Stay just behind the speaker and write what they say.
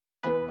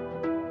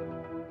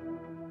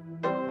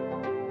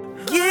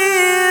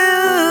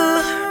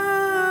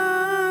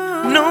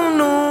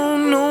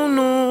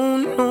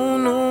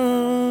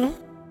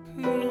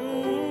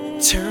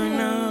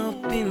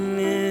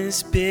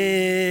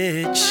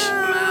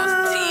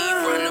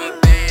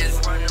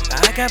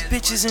I got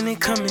bitches and they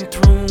coming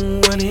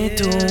through, what it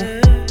do?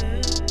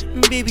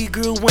 Baby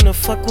girl wanna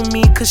fuck with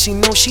me cause she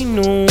know she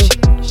knew.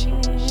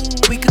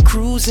 We could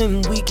cruise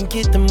and we can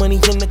get the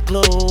money in the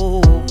glow.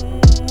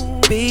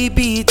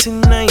 Baby,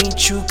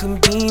 tonight you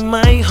can be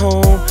my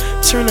home.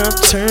 Turn up,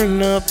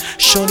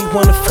 shorty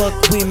wanna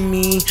fuck with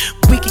me.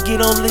 We could get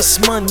all this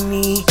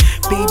money.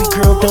 Baby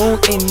girl,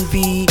 don't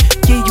envy.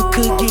 Yeah, you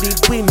could get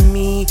it with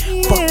me.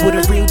 Fuck with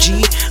a real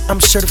G, I'm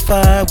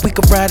certified. We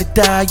could ride or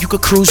die, you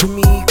could cruise with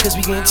me. Cause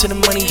we get into the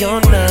money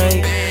all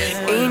night.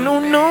 Ain't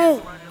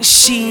no,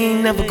 she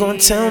ain't never gonna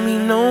tell me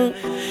no.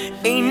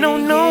 Ain't no.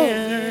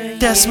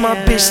 That's my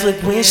bitch,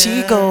 look where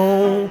she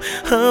go.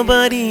 Her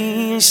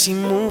body, she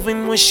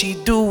moving, what she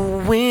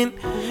doing.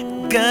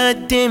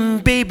 Goddamn,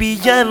 baby,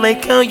 I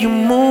like how you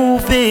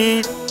move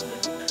it.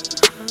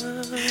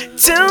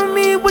 Tell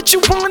me what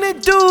you wanna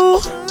do,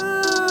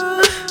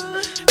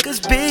 cause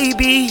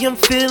baby, I'm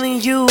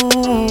feeling you.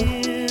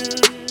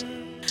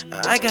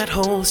 I got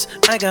hoes,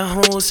 I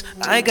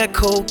got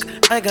coke,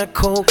 I got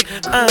coke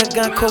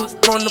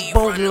on the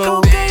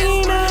boatload.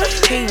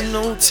 Ain't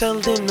no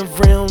telling a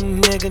real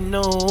nigga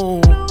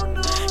no.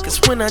 Cause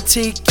when I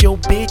take your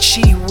bitch,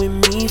 she with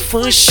me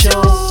for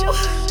sure.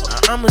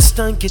 I'ma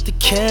stun, get the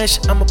cash,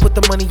 I'ma put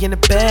the money in the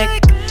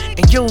bag.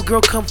 And yo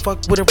girl, come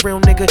fuck with a real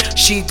nigga,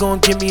 she gon'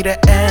 give me the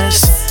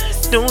ass.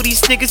 Know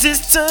these niggas is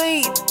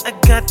tight, I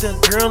got the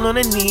girl on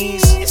her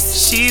knees.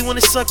 She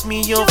wanna suck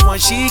me off while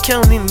she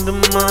counting the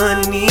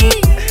money.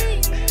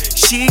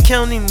 She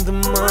counting the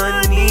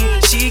money,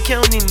 she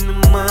counting the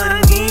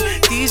money.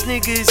 These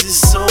niggas is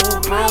so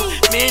broke,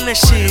 man, that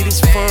shit is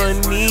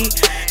funny.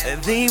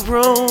 They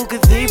broke, the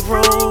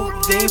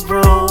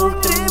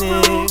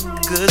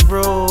niggas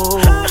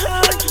broke.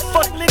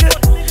 Fuck nigga.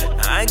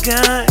 I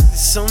got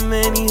so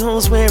many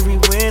hoes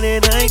everywhere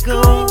that I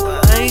go.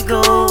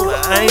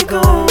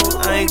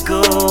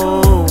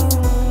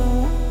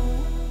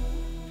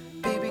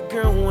 Baby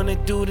girl wanna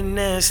do the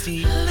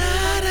nasty.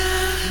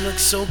 You look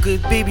so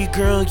good, baby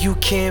girl, you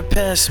can't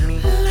pass me.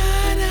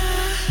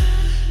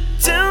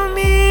 Tell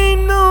me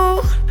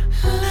no,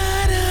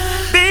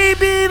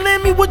 baby,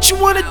 let me what you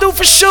wanna do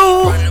for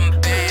sure.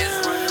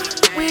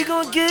 We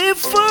gon' get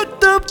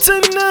fucked up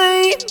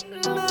tonight.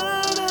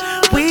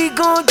 We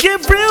gon'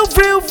 get real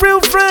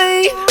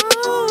right.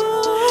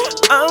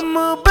 I'm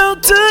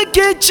about to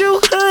get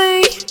you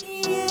high.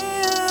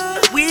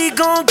 We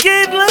gon'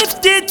 get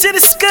lifted to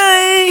the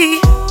sky.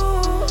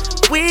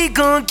 We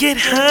gon' get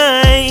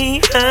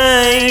high.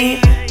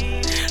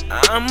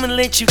 I'ma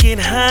let you get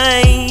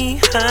high.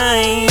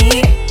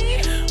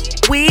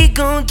 We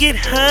gon' get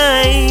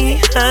high.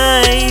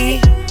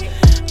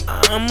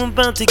 I'm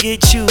about to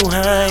get you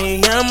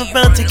high. I'm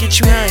about to get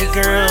you high,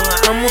 girl.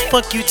 I'ma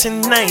fuck you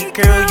tonight,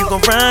 girl. You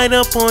gon' ride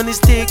up on this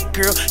dick,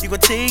 girl. You gon'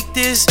 take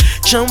this,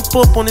 jump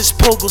up on this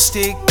pogo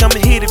stick. I'ma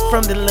hit it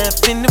from the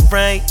left and the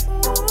right.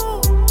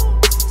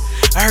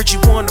 I heard you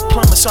want a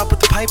plumber, so I put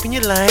the pipe in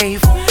your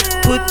life.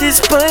 Put this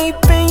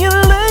pipe in your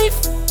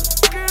life.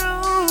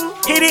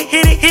 Hit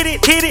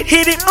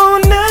it all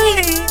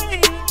night.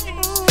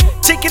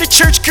 Take it to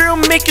church, girl,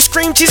 make you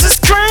scream, Jesus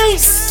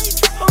Christ.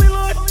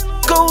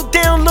 Go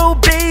down low,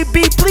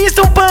 baby, please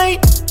don't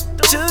bite.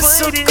 Just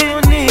suck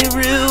on it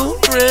real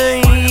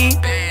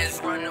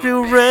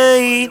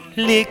right.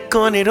 Lick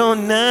on it all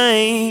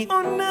night.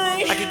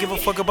 I can give a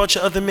fuck about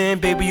your other man,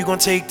 baby, you gon'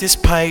 take this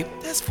pipe.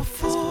 That's for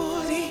 40.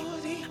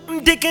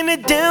 I'm dicking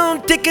it down.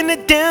 I'm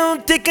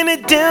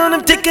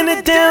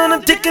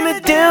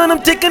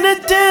dicking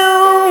it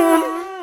down.